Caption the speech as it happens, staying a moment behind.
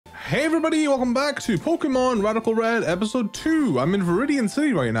Hey everybody, welcome back to Pokemon Radical Red episode 2. I'm in Viridian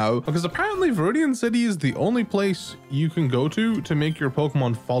City right now because apparently Viridian City is the only place you can go to make your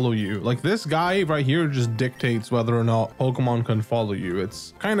Pokemon follow you. Like this guy right here just dictates whether or not Pokemon can follow you.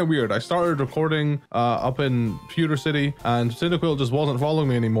 It's kind of weird. I started recording up in Pewter City and Cyndaquil just wasn't following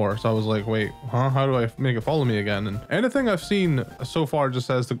me anymore. So I was like, wait, how do I make it follow me again? And anything I've seen so far just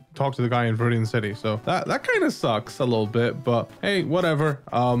says to talk to the guy in Viridian City. So that kind of sucks a little bit, but hey, whatever.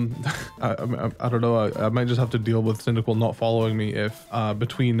 I don't know. I might just have to deal with Cyndaquil not following me if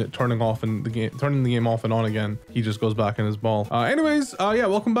between turning the game off and on again, he just goes back in his ball. Yeah,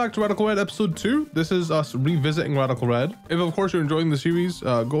 welcome back to Radical Red episode 2. This is us revisiting Radical Red. If of course you're enjoying the series,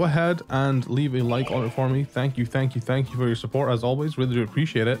 go ahead and leave a like on it for me. Thank you for your support as always. Really do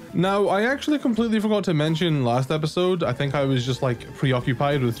appreciate it. Now, I actually completely forgot to mention last episode. I think I was just like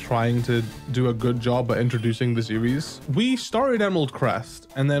preoccupied with trying to do a good job at introducing the series. We started Emerald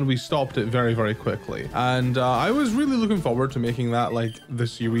Crest and then we stopped it very quickly, and I was really looking forward to making that like the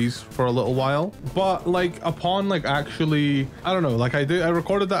series for a little while, but like upon like actually I don't know, like I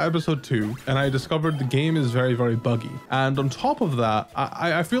recorded that episode 2 and I discovered the game is very buggy, and on top of that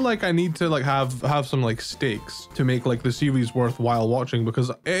I feel like I need to like have some like stakes to make like the series worthwhile watching,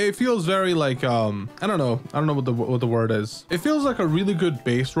 because it feels very like I don't know what the word is. It feels like a really good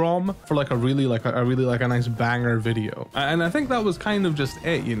base ROM for like a really nice banger video, and I think that was kind of just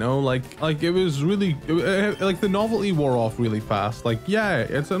it, you know, like it was really like the novelty wore off really fast. Like, yeah,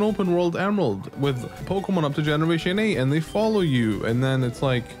 it's an open world Emerald with Pokemon up to generation 8 and they follow you, and then it's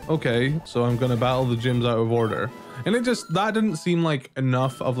like, okay, so I'm gonna battle the gyms out of order. And that didn't seem like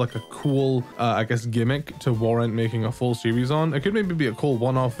enough of like a cool I guess gimmick to warrant making a full series on. It could maybe be a cool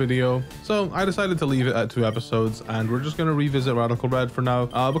one-off video, so I decided to leave it at 2 episodes, and we're just going to revisit Radical Red for now,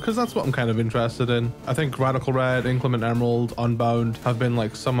 because that's what I'm kind of interested in. I think Radical Red, Inclement Emerald, Unbound have been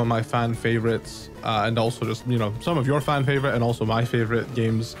like some of my fan favorites, and also just, you know, some of your fan favorite and also my favorite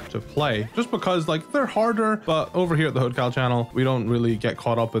games to play, just because like they're harder. But over here at the HoodCal channel, we don't really get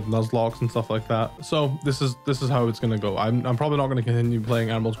caught up with Nuzlocke and stuff like that, so this is how it's gonna go. I'm probably not gonna continue playing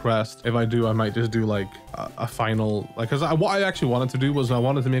Emerald Crest. If I do, I might just do like a final, like, because what I actually wanted to do was I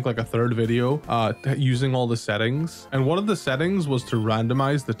wanted to make like a third video using all the settings, and one of the settings was to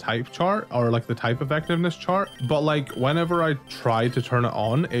randomize the type chart, or like the type effectiveness chart, but like whenever I tried to turn it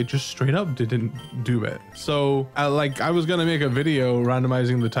on, it just straight up didn't do it. So like I was gonna make a video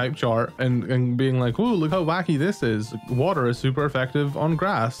randomizing the type chart and being like, ooh, look how wacky this is, water is super effective on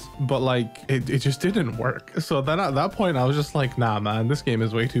grass, but like it just didn't work. So then at that point I was just like, nah man, this game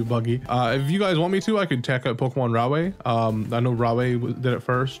is way too buggy. If you guys want me to, I could check out Pokemon Rawe. I know Rawe did it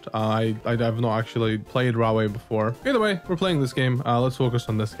first. I have not actually played Rawe before. Either way, we're playing this game. Let's focus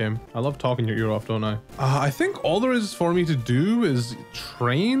on this game. I love talking your ear off, don't I? I think all there is for me to do is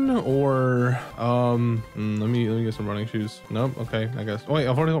train, or let me get some running shoes. Nope. Okay, I guess. Oh, wait,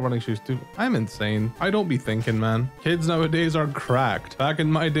 I've already got running shoes, dude. I'm insane. I don't be thinking, man. Kids nowadays are cracked. Back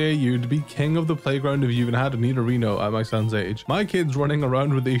in my day, you'd be king of the playground if you even had a Nidorino at my son's age. My kid's running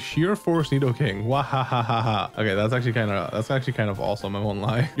around with a sheer force Nidoking. Wahahaha. Okay, that's actually kind of awesome, I won't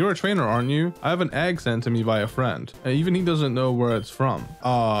lie. You're a trainer, aren't you? I have an egg sent to me by a friend. Even he doesn't know where it's from.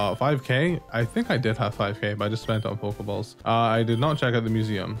 5k? I think I did have 5k, but I just spent it on Pokeballs. I did not check out the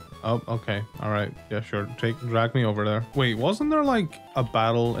museum. Oh, okay. All right. Yeah, sure. Drag me over there. Wait, wasn't there like a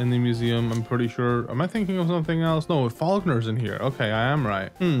battle in the museum? I'm pretty sure. Am I thinking of something else? No, Faulkner's in here. Okay, I am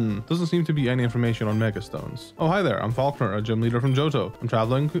right. Doesn't seem to be any information on Mega Stones. Oh, hi there. I'm Faulkner, a gym leader from Johto. I'm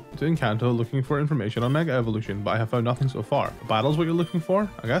traveling to Encanto looking for information on Mega Evolution, but I have found nothing so far. The battle's what you're looking for?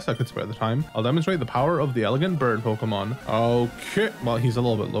 I guess I could spare the time. I'll demonstrate the power of the elegant bird Pokemon. Okay. Well, he's a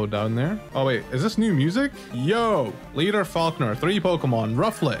little bit low down there. Oh, wait. Is this new music? Yo! Leader Faulkner, 3 Pokemon,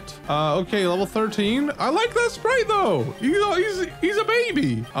 Rufflet. Okay, level 13. I like that Sprite though. He's a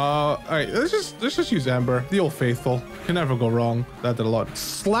baby. All right, let's just use Ember, the old faithful. Can never go wrong. That did a lot.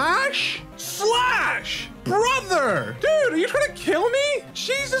 Slash, brother, dude, are you trying to kill me?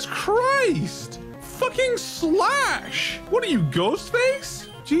 Jesus Christ, fucking Slash. What are you, Ghostface?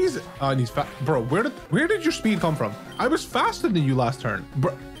 Jesus. And he's fast, bro. Where did your speed come from? I was faster than you last turn,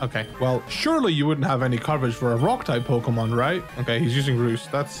 bro. Okay, well, surely you wouldn't have any coverage for a rock type Pokemon, right? Okay, he's using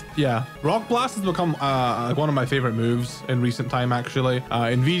Roost. That's, yeah. Rock Blast has become one of my favorite moves in recent time, actually.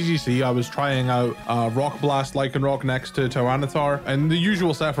 In VGC, I was trying out Rock Blast, Lycanroc next to Tyranitar, and the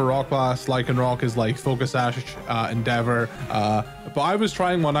usual set for Rock Blast, Lycanroc is like Focus Sash, Endeavor, but I was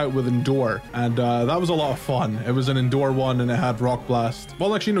trying one out with Endure, and that was a lot of fun. It was an Endure one, and it had Rock Blast.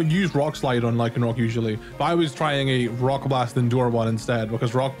 Well, actually, no, use Rock Slide on Lycanroc usually, but I was trying a Rock Blast Endure one instead,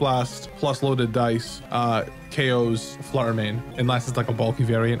 because Rock Blast plus loaded dice KOs Flutter Mane, unless it's like a bulky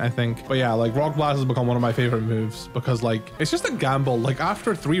variant, I think. But yeah, like Rock Blast has become one of my favorite moves because like it's just a gamble. Like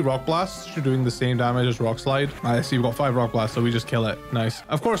after 3 Rock Blasts, you're doing the same damage as Rock Slide. I see we've got 5 Rock Blasts, so we just kill it. Nice.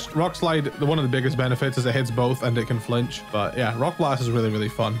 Of course, Rock Slide, one of the biggest benefits is it hits both and it can flinch. But yeah, Rock Blast is really, really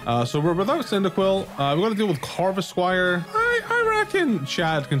fun. So we're without Cyndaquil. We've got to deal with Corvisquire. I reckon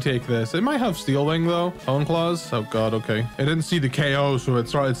Chad can take this. It might have Steel Wing though. Bone Claws. Oh god, okay. It didn't see the KO, so it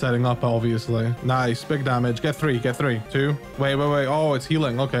started setting up, obviously. Nice, big damage. Get 3, get 3. 2. Wait. Oh, it's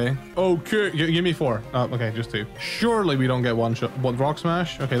healing. Okay. Okay, give me 4. Oh, okay, just 2. Surely we don't get one shot. What, Rock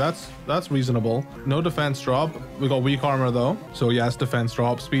Smash? Okay, that's reasonable. No defense drop. We got weak armor though. So yes, defense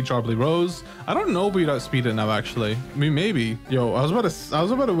drop. Speed sharply rose. I don't know if we'd outspeed it now actually. I mean, maybe. Yo, I was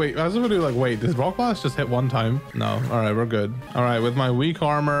about to wait. I was about to like, wait, does Rock Blast just hit one time? No. All right, we're good. All right, with my weak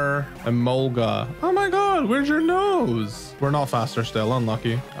armor and Molga. Oh my god, where's your nose? We're not faster still.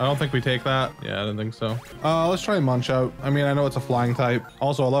 Unlucky. I don't think we take that. Yeah, I don't think so. Let's try Munch Out. I mean, I know it's a flying type.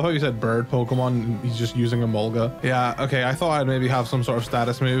 Also, I love how you said bird Pokemon. He's just using a Molga. Yeah, okay. I thought I'd maybe have some sort of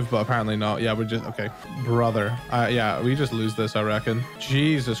status move, but apparently not. Yeah, we're just okay. Brother. Yeah, we just lose this, I reckon.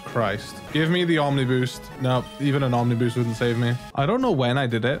 Jesus Christ. Give me the Omni Boost. No, even an Omni Boost wouldn't save me. I don't know when I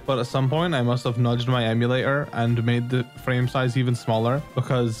did it, but at some point I must have nudged my emulator and made the frame size even smaller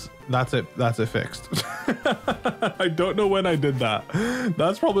because that's it fixed. I don't know when I did that.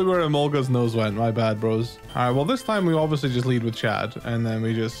 That's probably where Emolga's nose went. My bad, bros. All right, well, this time we obviously just lead with Chad, and then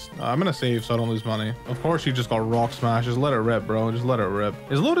we just I'm gonna save so I don't lose money. Of course you just got Rock Smash. Just let it rip, bro. Just let it rip.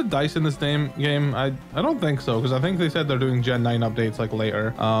 Is Loaded Dice in this game? I don't think so, because I think they said they're doing Gen 9 updates like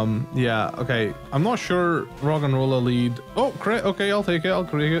later. Yeah, okay, I'm not sure. Roggenrola lead. Oh, crit. Okay, I'll take it. I'll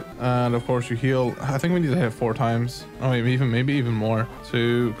take it. And of course you heal. I think we need to hit 4 times. Oh, maybe even more.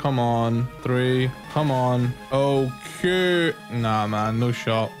 2, come on. 3, come on. Okay. Nah, man, no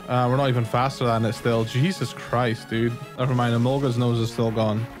shot. We're not even faster than it still. Jesus Christ, dude. Never mind, Emolga's nose is still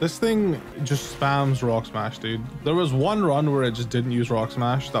gone. This thing just spams Rock Smash, dude. There was one run where it just didn't use Rock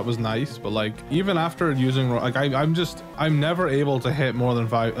Smash. That was nice, but like even after using like I'm never able to hit more than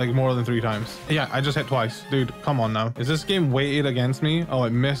 3 times. Yeah, I just hit twice. Dude, come on now. Is this game weighted against me? Oh,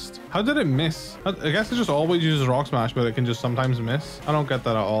 it missed. How did it miss? I guess it just always uses Rock Smash, but it can just sometimes miss. I don't get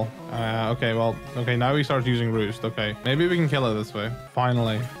that at all. Okay, well, okay, now he starts using Roost. Okay, maybe we can kill it this way.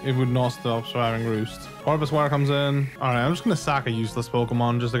 Finally, it would not stop spamming Roost. Corvisquire comes in. All right, I'm just gonna sack a useless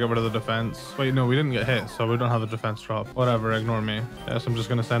Pokemon just to get rid of the defense. Wait, no, we didn't get hit, so we don't have a defense drop. Whatever, ignore me. Yes, I'm just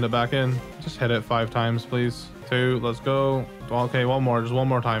gonna send it back in. Just hit it 5 times, please. 2, let's go. Okay, one more, just one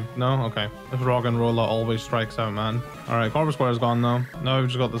more time. No, okay. This Roggenrola always strikes out, man. All right, Corvisquire's gone though. Now we've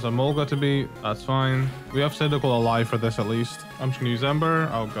just got this Emolga to beat. That's fine. We have Cyndaquil alive for this at least. I'm just gonna use Ember.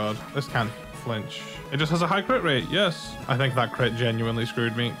 Oh god, this can't flinch. It just has a high crit rate. Yes, I think that crit genuinely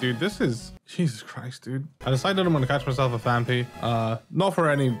screwed me, dude. This is Jesus Christ, dude. I decided I'm gonna catch myself a Phanpy. Not for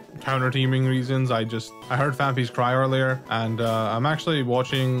any counter teaming reasons. I heard Phanpy's cry earlier, and I'm actually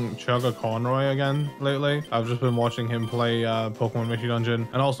watching Chugga Conroy again lately. I've just been watching him play Pokemon Mystery Dungeon,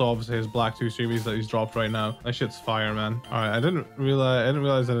 and also obviously his Black 2 series that he's dropped right now. That shit's fire, man. All right, I didn't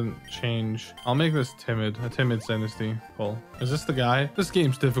realize I didn't change. I'll make this a timid Sinisty. Cool. Is this the guy? This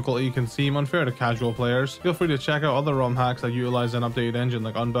game's difficulty can seem unfair to casual players. Feel free to check out other ROM hacks that utilize an updated engine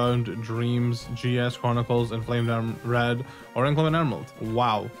like Unbound, Dreams, GS Chronicles, Inflamed Red, or Inclement Emerald.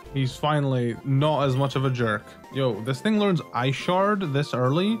 Wow, he's finally not as much of a jerk. Yo, this thing learns Ice Shard this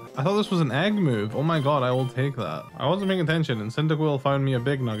early? I thought this was an egg move. Oh my god, I will take that. I wasn't paying attention, and Cyndaquil found me a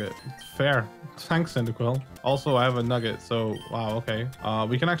big nugget. Fair. Thanks, Cyndaquil. Also, I have a nugget, so wow, okay.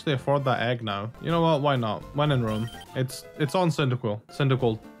 We can actually afford that egg now. You know what? Why not? When in Rome. It's on Cyndaquil.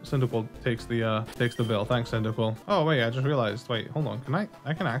 Cyndaquil takes the bill. Thanks, Cyndaquil. Oh wait, I just realized. Wait, hold on.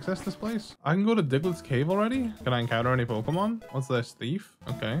 I can access this place? I can go to Diglett's cave already? Can I encounter any Pokemon? What's this? Thief?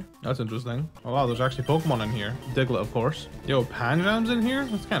 Okay, that's interesting. Oh wow, there's actually Pokemon in here. Diglett, of course. Yo, Panjam's in here?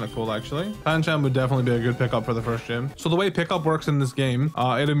 That's kind of cool, actually. Panjam would definitely be a good pickup for the first gym. So the way pickup works in this game,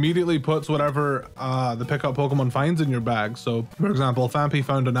 it immediately puts whatever the pickup Pokemon finds in your bag. So, for example, Phanpy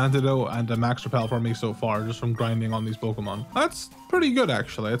found an antidote and a max repel for me so far, just from grinding on these Pokemon. That's pretty good,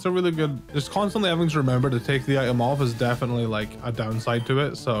 actually. It's a really good... Just constantly having to remember to take the item off is definitely like a downside to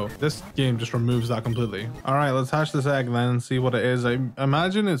it. So this game just removes that completely. All right, let's hatch this egg then and see what it is. I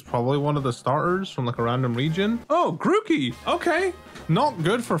imagine it's probably one of the starters from like a random region. Oh, Grookey. Okay. Not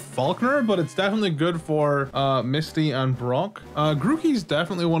good for Falkner, but it's definitely good for Misty and Brock. Grookey's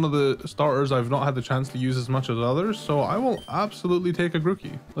definitely one of the starters I've not had the chance to use as much as others, so I will absolutely take a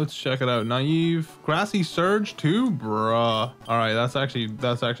Grookey. Let's check it out. Naive. Grassy Surge too? Bruh. All right, that's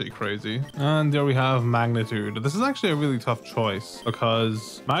That's actually crazy. And there we have Magnitude. This is actually a really tough choice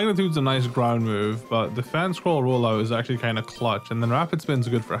because Magnitude's a nice ground move, but the fan scroll rollout is actually kind of clutch. And then Rapid Spin's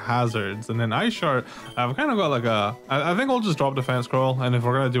good for hazards. And then Ice Shard, I've kind of got like a... I think I'll just drop the fan scroll. And if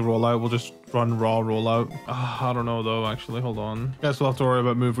we're going to do rollout, we'll just run raw rollout. I don't know though, actually. Hold on. Guess we'll have to worry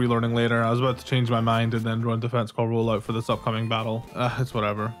about move relearning later. I was about to change my mind and then run defense scroll rollout for this upcoming battle. It's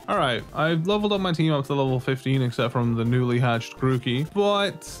whatever. All right. I've leveled up my team up to level 15 except from the newly hatched Grookey.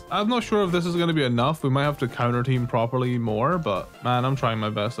 But I'm not sure if this is going to be enough. We might have to counter team properly more, but man, I'm trying my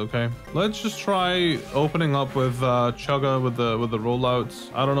best. Okay, let's just try opening up with Chugga with the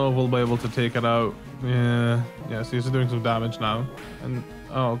rollouts. I don't know if we'll be able to take it out. Yeah, see, he's doing some damage now. And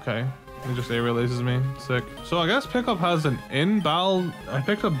oh, okay. He just aerial aces me. Sick. So I guess Pickup has an in-battle. I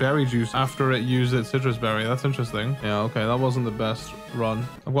picked up Berry Juice after it used its Citrus Berry. That's interesting. Yeah, okay. That wasn't the best run.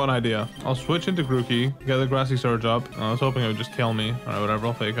 I've got an idea. I'll switch into Grookey, get the Grassy Surge up. I was hoping it would just kill me. All right, whatever.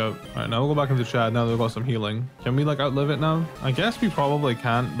 I'll fake out. All right, now we'll go back into Chad now that we've got some healing. Can we like outlive it now? I guess we probably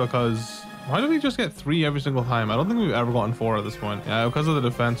can't because... Why do we just get 3 every single time? I don't think we've ever gotten 4 at this point. Yeah, because of the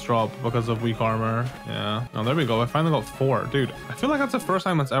defense drop, because of weak armor. Yeah. Oh, there we go. I finally got 4. Dude, I feel like that's the first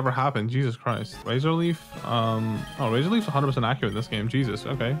time that's ever happened. Jesus Christ. Razor Leaf. Oh, Razor Leaf's 100% accurate in this game. Jesus.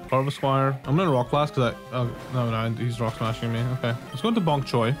 Okay. Harvest Squire. I'm gonna Rock Blast because no, he's Rock Smashing me. Okay. Let's go into Bonk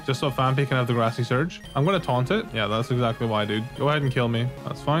Choi, just so Fanpy can have the Grassy Surge. I'm gonna taunt it. Yeah, that's exactly why, dude. Go ahead and kill me.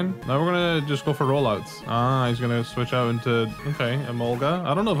 That's fine. Now we're gonna just go for rollouts. He's gonna switch out into, okay, Emolga.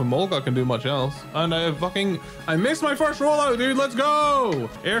 I don't know if Emolga can do much else. And I missed my first rollout, dude. Let's go.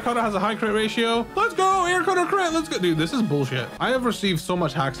 Air Cutter has a high crit ratio. Let's go. Air Cutter crit. Let's go. Dude, this is bullshit. I have received so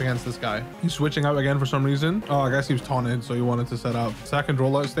much hacks against this guy. He's switching out again for some reason. Oh, I guess he was taunted, so he wanted to set up. Second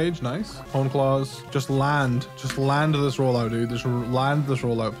rollout stage. Nice. Hone Claws. Just land this rollout, dude. Just land this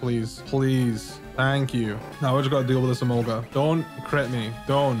rollout, please. Please. Thank you. Now we just gotta deal with this Emolga. Don't crit me.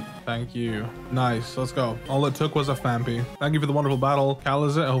 Don't. Thank you. Nice. Let's go. All it took was a Fampy. Thank you for the wonderful battle. Cal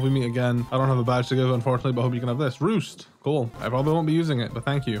is it? I hope we meet again. I don't have a badge to give, unfortunately, but I hope you can have this. Roost. Cool. I probably won't be using it, but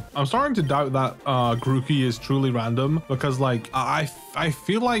thank you. I'm starting to doubt that Grookey is truly random because like I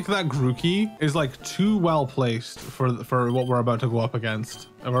feel like that Grookey is like too well placed for what we're about to go up against.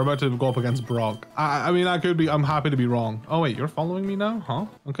 And we're about to go up against Brock. I mean, I'm happy to be wrong. Oh wait, you're following me now? Huh?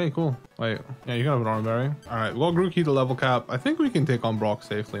 Okay, cool. Wait, yeah, you can have an arm berry. All right, well, Grookey to level cap. I think we can take on Brock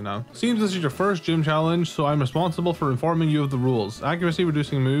safely now. Seems this is your first gym challenge, so I'm responsible for informing you of the rules. Accuracy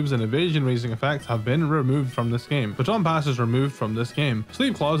reducing moves and evasion raising effects have been removed from this game. Baton Pass is removed from this game.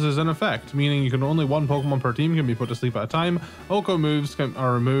 Sleep Clause is in effect, meaning you can only 1 Pokemon per team can be put to sleep at a time. Oko moves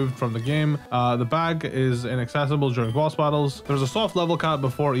are removed from the game. The bag is inaccessible during boss battles. There's a soft level cap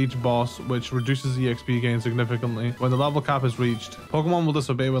before each boss, which reduces EXP gain significantly. When the level cap is reached, Pokemon will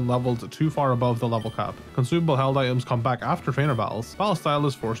disobey when leveled too far above the level cap. Consumable held items come back after trainer battles. Battle style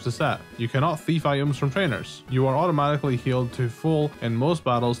is forced to set. You cannot thief items from trainers. You are automatically healed to full in most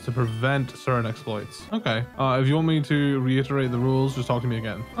battles to prevent certain exploits. Okay. If you want me to reiterate the rules, just talk to me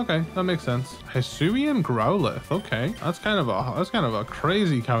again. Okay, that makes sense. Hisuian Growlithe. Okay, that's kind of a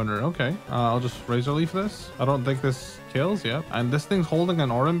crazy counter. Okay, I'll just Razor Leaf this. I don't think this kills. Yep. And this thing's holding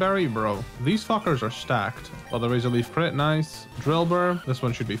an Oran Berry, bro. These fuckers are stacked. Well, the Razor Leaf crit, nice. Drillbur, this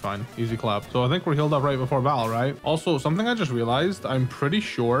one should be fine. Easy clap. So I think we're healed up right before battle, right? Also, something I just realized, I'm pretty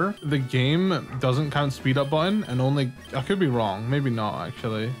sure the game doesn't count speed up button and only, I could be wrong. Maybe not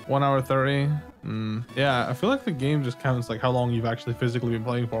actually. 1 hour 30. Yeah, I feel like the game just counts like how long you've actually physically been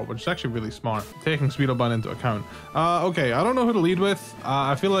playing for, which is actually really smart, taking speed up button into account. Okay, I don't know who to lead with.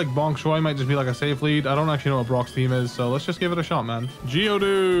 I feel like Bonk Choi might just be like a safe lead. I don't actually know what Brock's team is, so let's just give it a shot, man.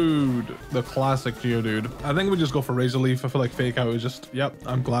 Geodude, the classic Geodude. I think we just go for Razor Leaf. I feel like Fake Out is just, yep,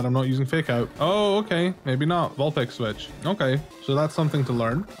 I'm glad I'm not using Fake Out. Oh, okay, maybe not. Vulpix switch. Okay, so that's something to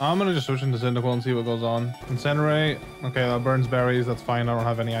learn. I'm gonna just switch into Cyndaquil and see what goes on. Incinerate. Okay, that burns berries. That's fine. I don't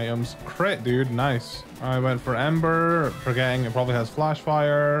have any items. Crit, dude. Nice. I went for Ember, forgetting it probably has Flash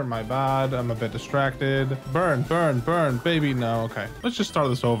Fire. My bad. I'm a bit distracted. Burn, burn, burn, baby. No, okay. Let's just start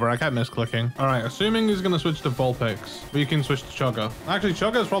this over. I kept misclicking. All right, assuming he's going to switch to Vulpix, we can switch to Chugga. Actually,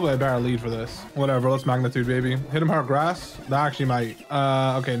 Chugga is probably a better lead for this. Whatever, let's Magnitude, baby. Hidden Power Grass. That actually might.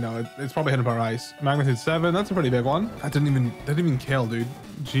 Okay, no, it's probably Hidden Power Ice. Magnitude 7. That's a pretty big one. That didn't even kill, dude.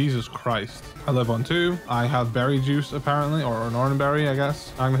 Jesus Christ. I live on 2. I have Berry Juice, apparently, or an Oran Berry, I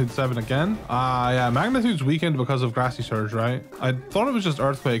guess. Magnitude 7 again. Yeah, Magnitude's weakened because of Grassy Surge, right? I thought it was just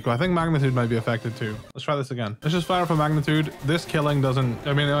Earthquake, but I think Magnitude might be affected too. Let's try this again. Let's just fire for Magnitude. This killing doesn't,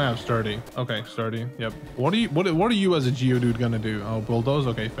 I mean, I only have Sturdy. Okay, Sturdy. Yep. What are you as a Geodude gonna do? Oh, Bulldoze?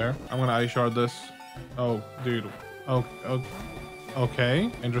 Okay, fair. I'm gonna Ice Shard this. Oh, dude. Oh.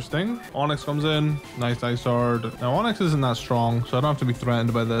 Okay, interesting. Onyx comes in. Nice Ice Shard. Now, Onyx isn't that strong, so I don't have to be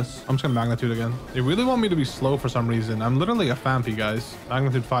threatened by this. I'm just gonna Magnitude again. They really want me to be slow for some reason. I'm literally a Fampy, guys.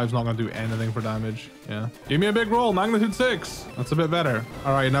 Magnitude 5 is not gonna do anything for damage. Yeah. Give me a big roll. Magnitude 6. That's a bit better.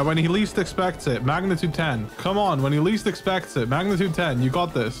 All right, now when he least expects it, Magnitude 10. Come on, when he least expects it, Magnitude 10. You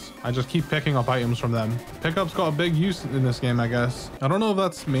got this. I just keep picking up items from them. Pickup's got a big use in this game, I guess. I don't know if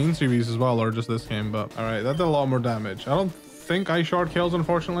that's main series as well or just this game, but all right, that did a lot more damage. I don't think Ice Shard kills,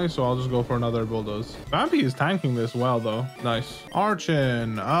 unfortunately, so I'll just go for another Bulldoze. Vampy is tanking this well, though. Nice.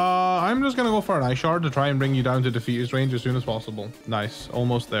 Archin. I'm just gonna go for an Ice Shard to try and bring you down to defeat his range as soon as possible. Nice.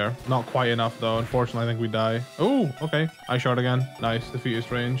 Almost there. Not quite enough, though. Unfortunately, I think we die. Oh, okay. Ice Shard again. Nice. Defeat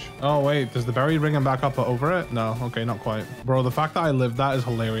his range. Oh, wait. Does the berry bring him back up over it? No. Okay, not quite. Bro, the fact that I lived that is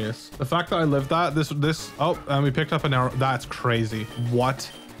hilarious. The fact that I lived that, oh, and we picked up an arrow. That's crazy.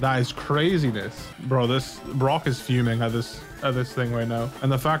 What? That is craziness. Bro, this Brock is fuming at this thing right now.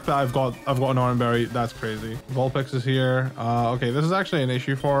 And the fact that I've got an orange berry, that's crazy. Vulpix is here. Okay, this is actually an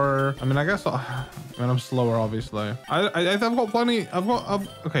issue for, I mean, I guess, I mean, I'm slower, obviously. I've got plenty,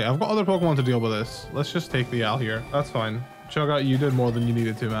 okay, I've got other Pokemon to deal with this. Let's just take the L here. That's fine. Cho'Gath, you did more than you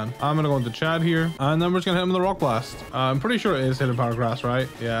needed to, man. I'm gonna go into Chad here, and then we're just gonna hit him with a Rock Blast. I'm pretty sure it is Hidden Power Grass, right?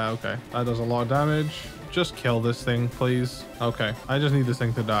 Yeah, okay. That does a lot of damage. Just kill this thing, please. Okay, I just need this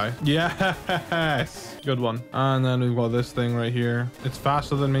thing to die. Yes, good one. And then we've got this thing right here. It's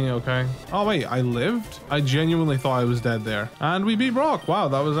faster than me. Okay. Oh wait, I lived? I genuinely thought I was dead there. And we beat Brock. Wow,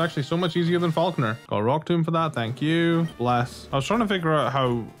 that was actually so much easier than Falconer. Got a Rock Tomb for that. Thank you. Bless. I was trying to figure out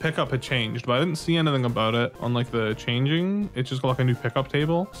how pickup had changed, but I didn't see anything about it on like the changing. It just got like a new pickup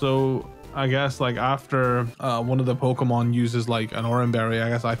table. So I guess like after one of the Pokemon uses like an Oranberry, I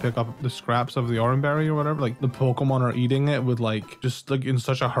guess I pick up the scraps of the Oranberry or whatever. Like the Pokemon are eating it with like just like in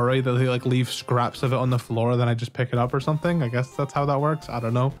such a hurry that they like leave scraps of it on the floor, then I just pick it up or something. I guess that's how that works. I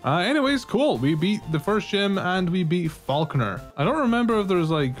don't know. Anyways, cool. We beat the first gym and we beat Falconer. I don't remember if there's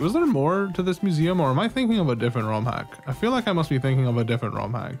like, was there more to this museum or am I thinking of a different ROM hack? I feel like I must be thinking of a different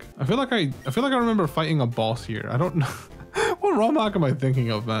ROM hack. I feel like I remember fighting a boss here. I don't know. What ROM hack am I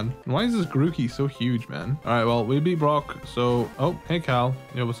thinking of, man? Why is this Grookey so huge, man? All right, well, we beat Brock, so... Oh, hey, Cal.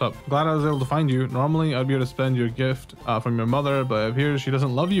 Yo, what's up? Glad I was able to find you. Normally, I'd be able to spend your gift from your mother, but it appears she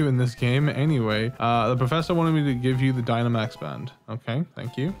doesn't love you in this game anyway. The professor wanted me to give you the Dynamax band. Okay,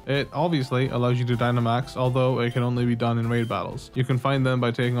 thank you. It obviously allows you to Dynamax, although it can only be done in raid battles. You can find them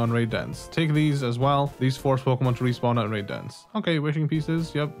by taking on raid dens. Take these as well. These force Pokemon to respawn at raid dens. Okay, wishing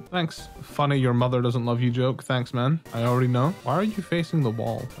pieces. Yep, thanks. Funny your mother doesn't love you joke. Thanks, man. I already know. Why are you facing the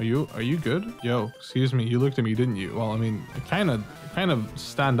wall? Are you good? Yo, excuse me, you looked at me, didn't you? Well, I mean, it kind of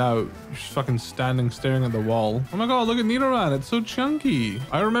stand out. You're just fucking staring at the wall. Oh my god, look at Nidoran, it's so chunky.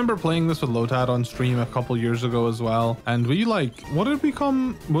 I remember playing this with Lotad on stream a couple years ago as well, and we like, what did we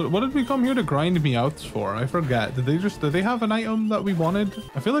come here to grind Meowths for? I forget. Did they have an item that we wanted?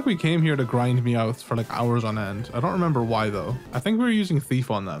 I feel like we came here to grind Meowths for like hours on end. I don't remember why though. I think we were using Thief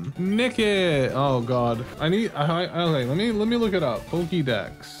on them. Nick it. Oh god. Okay, let me look it up.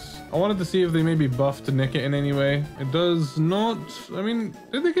 Pokédex. I wanted to see if they maybe buffed Nick it in any way. It does not. I mean,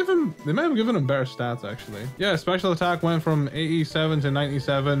 did they give him? They might have given him better stats actually. Yeah, special attack went from 87 to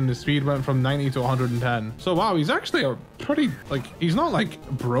 97. The speed went from 90 to 110. So wow, he's actually a pretty like, he's not like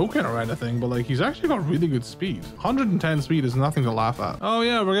broken or anything, but like he's actually got really good speed. 110 speed is nothing to laugh at. Oh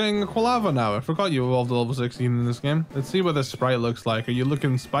yeah, we're getting a Quilava now. I forgot you evolved to level 16 in this game. Let's see what this Sprite looks like. Are you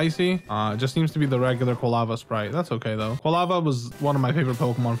looking spicy? It just seems to be the regular Quilava Sprite. That's okay though. Quilava was one of my favorite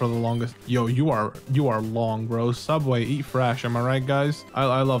Pokemon for the longest. Yo, you are long, bro. Subway, eat fresh. Am I right, guys?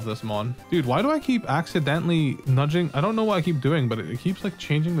 I love this mon. Dude, why do I keep accidentally nudging? I don't know what I keep doing, but it keeps like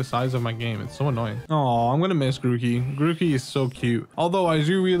changing the size of my game. It's so annoying. Oh, I'm gonna miss Grookey. Grookey is so cute. Although I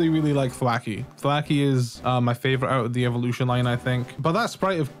do really like Thwacky. Thwacky is my favorite out of the evolution line, I think. But that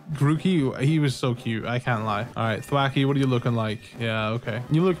Sprite of Grookey, he was so cute. I can't lie. All right, Thwacky, what are you looking like? Yeah, okay.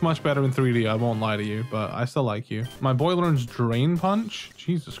 You look much better in 3D. I won't lie to you, but I still like you. My boy learns Drain Punch.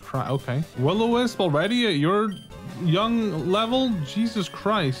 Jesus Christ. Okay. Will-O-Wisp already at your young level? Jesus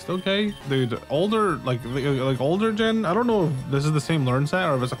Christ. Okay, dude. Older, like older gen. I don't know if this is the same learn set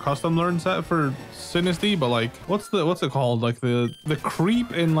or if it's a custom learn set for Sinistea, but like, what's it called? Like the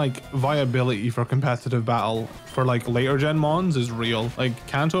creep in like viability for competitive battle for like later gen mons is real. Like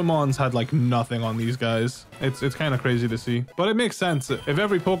Kanto mons had like nothing on these guys. It's kind of crazy to see, but it makes sense. If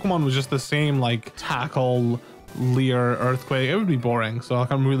every Pokemon was just the same, like Tackle, Leer, Earthquake, it would be boring. So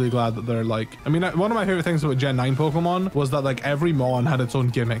like, I'm really glad that they're like, I mean, one of my favorite things about Gen 9 Pokemon was that like every mon had its own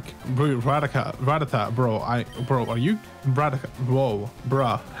gimmick. Rattata, bro, are you Rattata? Whoa,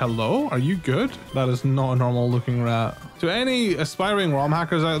 bruh, hello, are you good? That is not a normal looking rat. To any aspiring ROM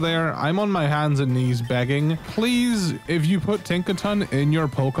hackers out there, I'm on my hands and knees begging. Please, if you put Tinkaton in your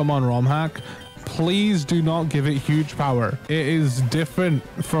Pokemon ROM hack, please do not give it huge power. It is different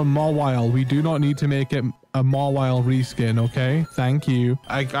from Mawile. We do not need to make it a Mawile reskin, okay? Thank you.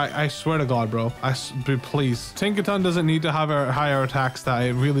 I swear to God, bro. Please. Tinkaton doesn't need to have a higher attack stat.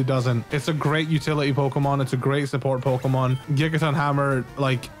 It really doesn't. It's a great utility Pokemon. It's a great support Pokemon. Gigaton Hammer,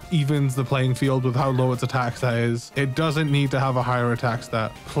 like, evens the playing field with how low its attack stat is. It doesn't need to have a higher attack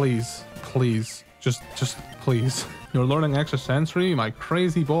stat. Please. Please. Just please. You're learning extrasensory, my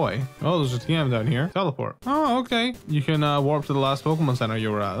crazy boy. Oh, there's a TM down here. Teleport. Oh, okay. You can warp to the last Pokemon Center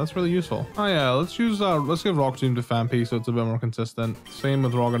you were at. That's really useful. Oh yeah, let's give Rock Tomb to Fampi so it's a bit more consistent. Same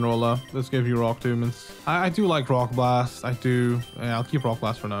with Roggenrola. Let's give you Rock Tomb. I do like Rock Blast. I do. Yeah, I'll keep Rock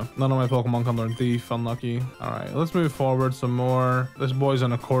Blast for now. None of my Pokemon can learn Thief. Unlucky. All right, let's move forward some more. This boy's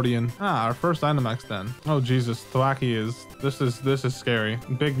an accordion. Ah, our first Dynamax then. Oh Jesus, Thwacky is. This is scary.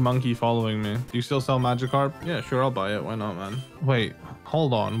 Big monkey following me. Do you still sell Magikarp? Yeah, sure, I'll buy it. Why not, man? Wait,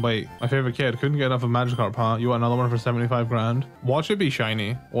 hold on. Wait, my favorite kid couldn't get enough of Magikarp, huh? You want another one for 75 grand? Watch it be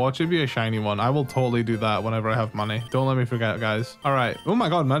shiny. Watch it be a shiny one. I will totally do that whenever I have money. Don't let me forget, guys. All right. Oh my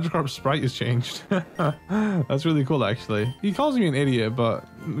God, Magikarp's sprite has changed. That's really cool, actually. He calls me an idiot, but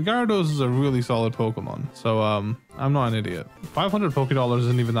Gyarados is a really solid Pokemon. So, I'm not an idiot. 500 Pokédollars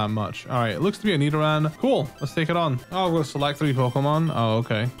isn't even that much. All right, it looks to be a Nidoran. Cool, let's take it on. Oh, I'm gonna select 3 Pokemon. Oh,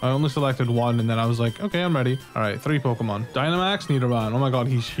 okay. I only selected 1 and then I was like, okay, I'm ready. All right, 3 Pokemon. Dynamax, Nidoran. Oh my God,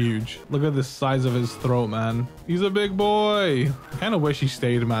 he's huge. Look at the size of his throat, man. He's a big boy. I kind of wish he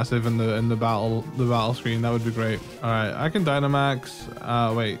stayed massive in the battle screen. That would be great. All right, I can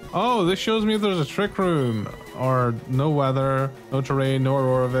Dynamax. Wait. Oh, this shows me if there's a Trick Room. Or no weather, no terrain, no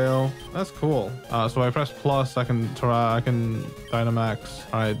Aurora Veil. That's cool. So I press plus, I can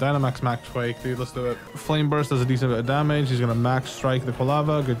Dynamax. All right, Dynamax Max Quake, dude, let's do it. Flame Burst does a decent bit of damage. He's gonna Max Strike the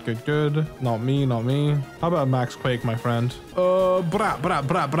Quilava. Good, good, good. Not me, not me. How about Max Quake, my friend? How did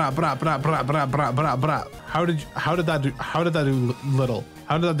that do little?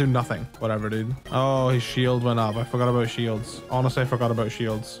 How did that do nothing? Whatever, dude. Oh, his shield went up. I forgot about shields. Honestly, I forgot about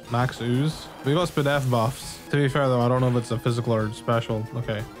shields. Max Ooze. We got Spadef buffs. To be fair, though, I don't know if it's a physical or special.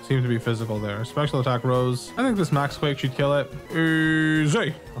 Okay, seems to be physical there. Special attack rose. I think this Max Quake should kill it.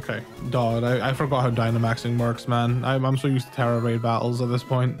 Easy. Okay, dog. I forgot how Dynamaxing works, man. I'm so used to Terra Raid battles at this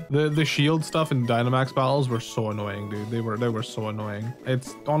point. The shield stuff in Dynamax battles were so annoying, dude. They were so annoying.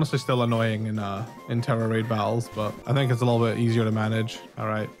 It's honestly still annoying in Terra Raid battles, but I think it's a little bit easier to manage. All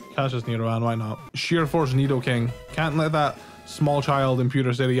right, catch this Nidoran. Why not? Sheer Force Nidoking. Can't let that small child in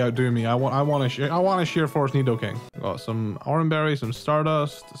Pewter City outdo me. I want a Sheer Force Nidoking. Got some Oran Berry, some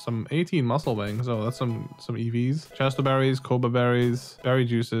Stardust, some 18 Muscle Wings. Oh, that's some EVs. Chesto Berries, Koba Berries, Berry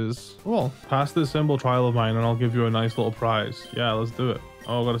Juices. Cool. Pass this symbol trial of mine and I'll give you a nice little prize. Yeah, let's do it.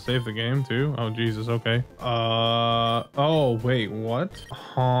 Oh, gotta save the game too. Oh, Jesus. Okay. Oh, wait, what?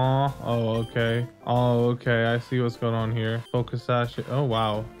 Huh? Oh, okay. Oh, okay. I see what's going on here. Focus Sash. Oh,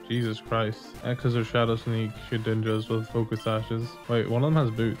 wow. Jesus Christ. X's or Shadow Sneak Shedinjas with Focus Sashes. Wait, one of them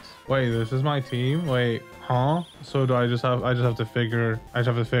has boots. Wait, this is my team? Wait, huh? So do I just have to figure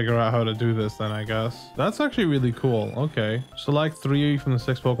out how to do this then, I guess. That's actually really cool. Okay. Select 3 from the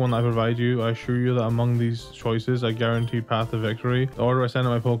 6 Pokemon I provide you. I assure you that among these choices, I guaranteed path to victory. The order I send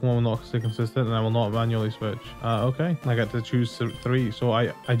out my Pokemon will not stay consistent and I will not manually switch. Okay. I get to choose 3. So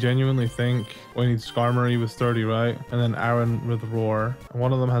I genuinely think we need Skarmory with 30, right? And then Aaron with Roar. And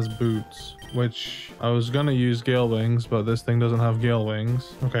one of them has boots, which I was gonna use Gale Wings, but this thing doesn't have Gale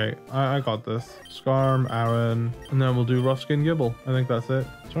Wings. Okay, I got this. Skarm, Aaron, and then we'll do Rough Skin Gibble. I think that's it.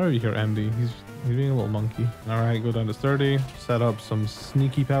 Sorry if you hear MD. He's being a little monkey. All right, go down to 30. Set up some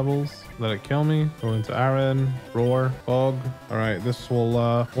Sneaky Pebbles. Let it kill me. Go into Aaron, Roar, Fog. All right, this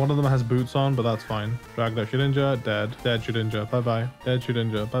will, one of them has boots on, but that's fine. Drag that Shedinja, dead. Dead Shedinja, bye-bye. Dead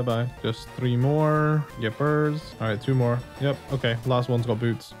Shedinja, bye-bye. Just 3 more. Yippers. All right, 2 more. Yep, okay, last one's got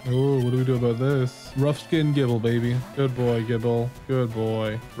boots. Oh, what do we do about this? Rough Skin Gibble, baby. Good boy, Gibble. Good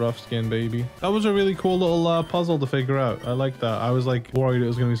boy. Rough Skin, baby. That was a really cool little puzzle to figure out. I like that. I was like worried it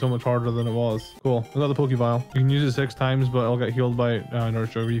was gonna be so much harder than it was. Cool. I got the Pokeball. You can use it 6 times, but I'll get healed by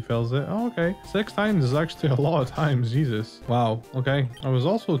Nurture refills it. Oh, okay. 6 times is actually a lot of times. Jesus. Wow. Okay. I was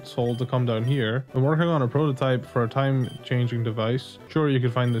also told to come down here. I'm working on a prototype for a time-changing device. Sure, you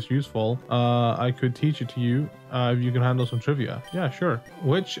could find this useful. I could teach it to you if you can handle some trivia. Yeah, sure.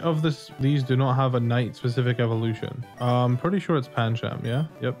 Which of these do not have a night-specific evolution? I'm pretty sure it's Pancham, yeah?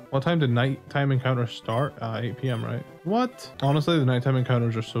 Yep. What time did nighttime encounters start? 8 p.m., right? What? Honestly, the nighttime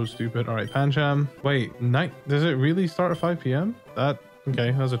encounters are so stupid. All right, Pancham. Wait, night? Does it really start at 5 p.m.?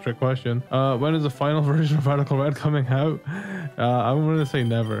 Okay, that's a trick question. When is the final version of Radical Red coming out? I'm gonna say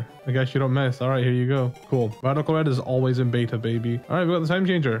never. I guess you don't miss. All right, here you go. Cool. Radical Red is always in beta, baby. All right, we got the time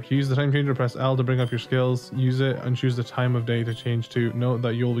changer. To use the time changer, press L to bring up your skills. Use it and choose the time of day to change to. Note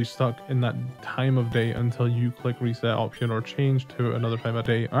that you'll be stuck in that time of day until you click reset option or change to another time of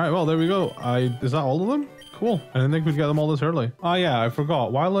day. All right, well, there we go. Is that all of them? Cool. I didn't think we'd get them all this early. Oh yeah, I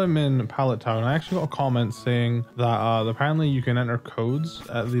forgot. While I'm in Pallet Town, I actually got a comment saying that apparently you can enter codes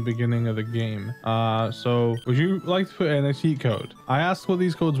at the beginning of the game. So would you like to put in a cheat code? I asked what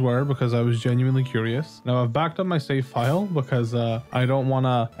these codes were because I was genuinely curious. Now I've backed up my save file because I don't want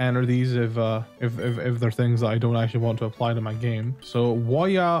to enter these if they're things that I don't actually want to apply to my game. So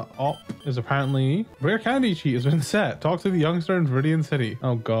Waya Op is apparently rare candy cheat has been set. Talk to the youngster in Viridian City.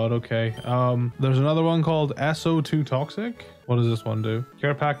 Oh god, okay. There's another one called SO2 Toxic. What does this one do?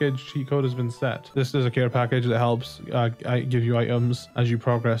 Care package cheat code has been set. This is a care package that helps give you items as you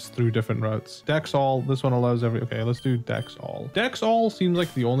progress through different routes. Dex All, this one allows okay, let's do Dex All. Dex All seems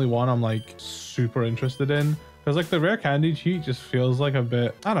like the only one I'm like super interested in. Because like the rare candy cheat just feels like a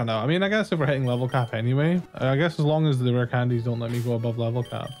bit, I don't know. I mean, I guess if we're hitting level cap anyway, I guess as long as the rare candies don't let me go above level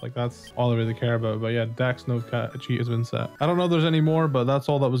cap, like that's all I really care about. But yeah, Dex no cheat has been set. I don't know if there's any more, but that's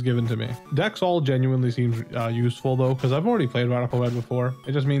all that was given to me. Dex All genuinely seems useful though, because I've already played Radical Red before.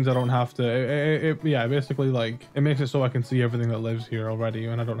 It just means I don't have to, yeah, basically like it makes it so I can see everything that lives here already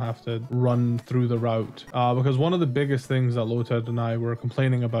and I don't have to run through the route. Because one of the biggest things that Lotad and I were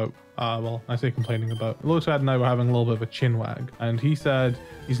complaining about, well, I say complaining about, Lotad and I were having a little bit of a chin wag, and he said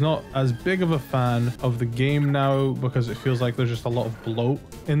he's not as big of a fan of the game now because it feels like there's just a lot of bloat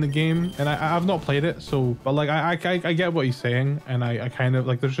in the game, and I've not played it, so but like I get what he's saying, and I kind of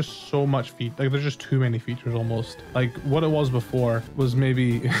like there's just so much there's just too many features almost. Like what it was before was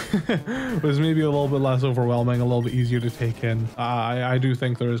maybe was maybe a little bit less overwhelming, a little bit easier to take in. I do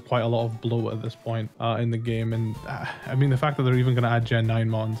think there is quite a lot of bloat at this point in the game, and I mean the fact that they're even going to add Gen 9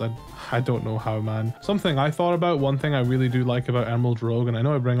 mods, I don't know how, man. Something I thought about, one thing I really do like about Emerald Rogue, and I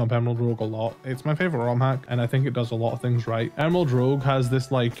know I bring up Emerald Rogue a lot, it's my favorite ROM hack, and I think it does a lot of things right. Emerald Rogue has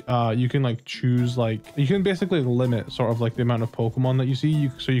this like, you can like choose, like, you can basically limit sort of like the amount of Pokemon that you see,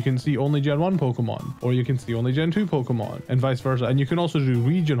 so you can see only Gen 1 Pokemon, or you can see only Gen 2 Pokemon, and vice versa. And you can also do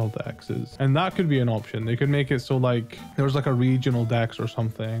regional dexes, and that could be an option. They could make it so like, there was like a regional dex or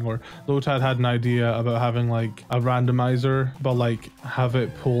something, or Lotad had an idea about having like a randomizer, but like have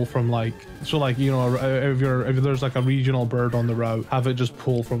it pull from like, so like, you know, if there's like a regional bird on the route, have it just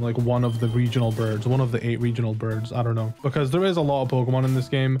pull from like one of the regional birds, one of the 8 regional birds. I don't know, because there is a lot of Pokemon in this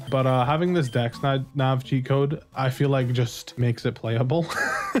game, but having this dex nav cheat code, I feel like just makes it playable.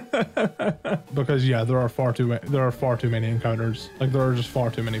 Because yeah, there are far too many encounters. Like there are just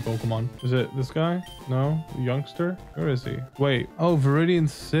far too many Pokemon. Is it this guy? No, youngster. Where is he? Wait. Oh, Viridian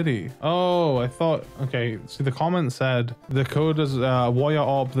City. Oh, I thought. Okay. See, the comment said the code is Waya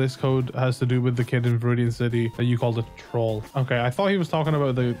Op. This code has to do with the kid in Viridian City that you called a troll. Okay, I thought he was talking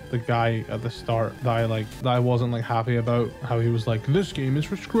about the guy at the start that I wasn't like happy about, how he was like, this game is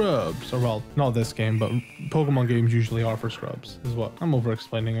for scrubs. Or well, not this game, but Pokemon games usually are for scrubs, is what I'm over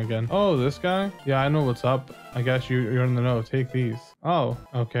explaining again. Oh, this guy? Yeah, I know what's up. I guess you're in the know. Take these. Oh,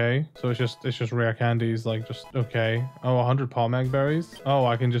 okay. So it's just rare candies, like just okay. Oh, 100 Palmag berries. Oh,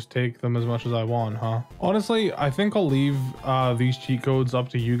 I can just take them as much as I want, huh? Honestly, I think I'll leave these cheat codes up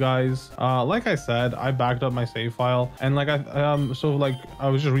to you guys. Like I said, I backed up my save file, and like so like I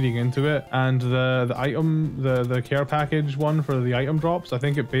was just reading into it, and the item, the care package one for the item drops, I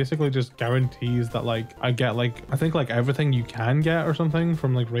think it basically just guarantees that like I get like, I think like everything you can get or something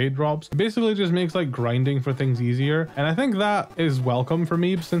from like raid drops. It basically just makes like grinding for things easier, and I think that is welcome for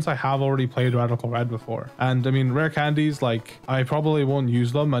me since I have already played Radical Red before. And I mean, rare candies, like I probably won't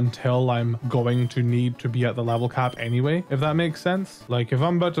use them until I'm going to need to be at the level cap anyway, if that makes sense. Like if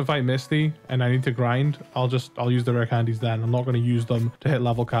I'm about to fight Misty and I need to grind, I'll use the rare candies then. I'm not going to use them to hit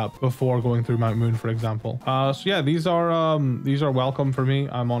level cap before going through Mount Moon, for example. So yeah, these are welcome for me.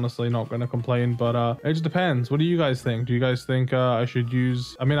 I'm honestly not going to complain, but it just depends. What do you guys think? Do you guys think I should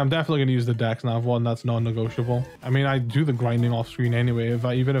use, I mean, I'm definitely going to use the Dex Nav one. That's non-negotiable. I mean, I do the grinding off screen anyway.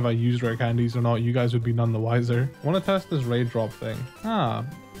 Even if I use rare candies or not, you guys would be none the wiser. I want to test this raid drop thing.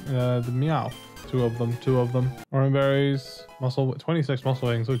 The Meowth. Two of them. Orange berries, 26 muscle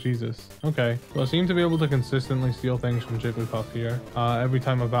wings. Oh Jesus. Okay, so I seem to be able to consistently steal things from Jigglypuff here. Every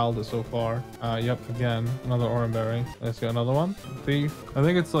time I've battled it so far. Yep, again, another orange berry. Let's get another one. Thief. I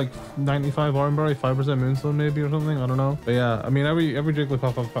think it's like 95 orange berry, 5% moonstone maybe or something. I don't know. But yeah, I mean every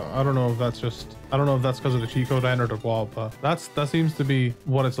Jigglypuff. I don't know if that's because of the cheat code I entered or what, but that seems to be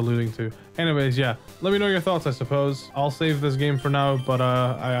what it's alluding to. Anyways, yeah, let me know your thoughts, I suppose. I'll save this game for now, but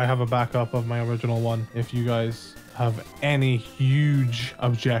I have a backup of my original one if you guys have any huge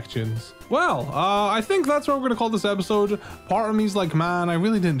objections. Well, I think that's what we're gonna call this episode. Part of me's like, man, I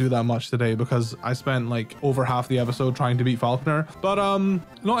really didn't do that much today because I spent like over half the episode trying to beat Falconer. But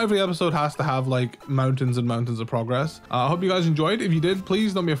not every episode has to have like mountains and mountains of progress. I hope you guys enjoyed. If you did,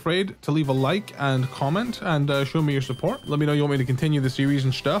 please don't be afraid to leave a like and comment and show me your support. Let me know you want me to continue the series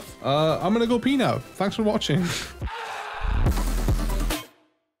and stuff. I'm gonna go pee now. Thanks for watching.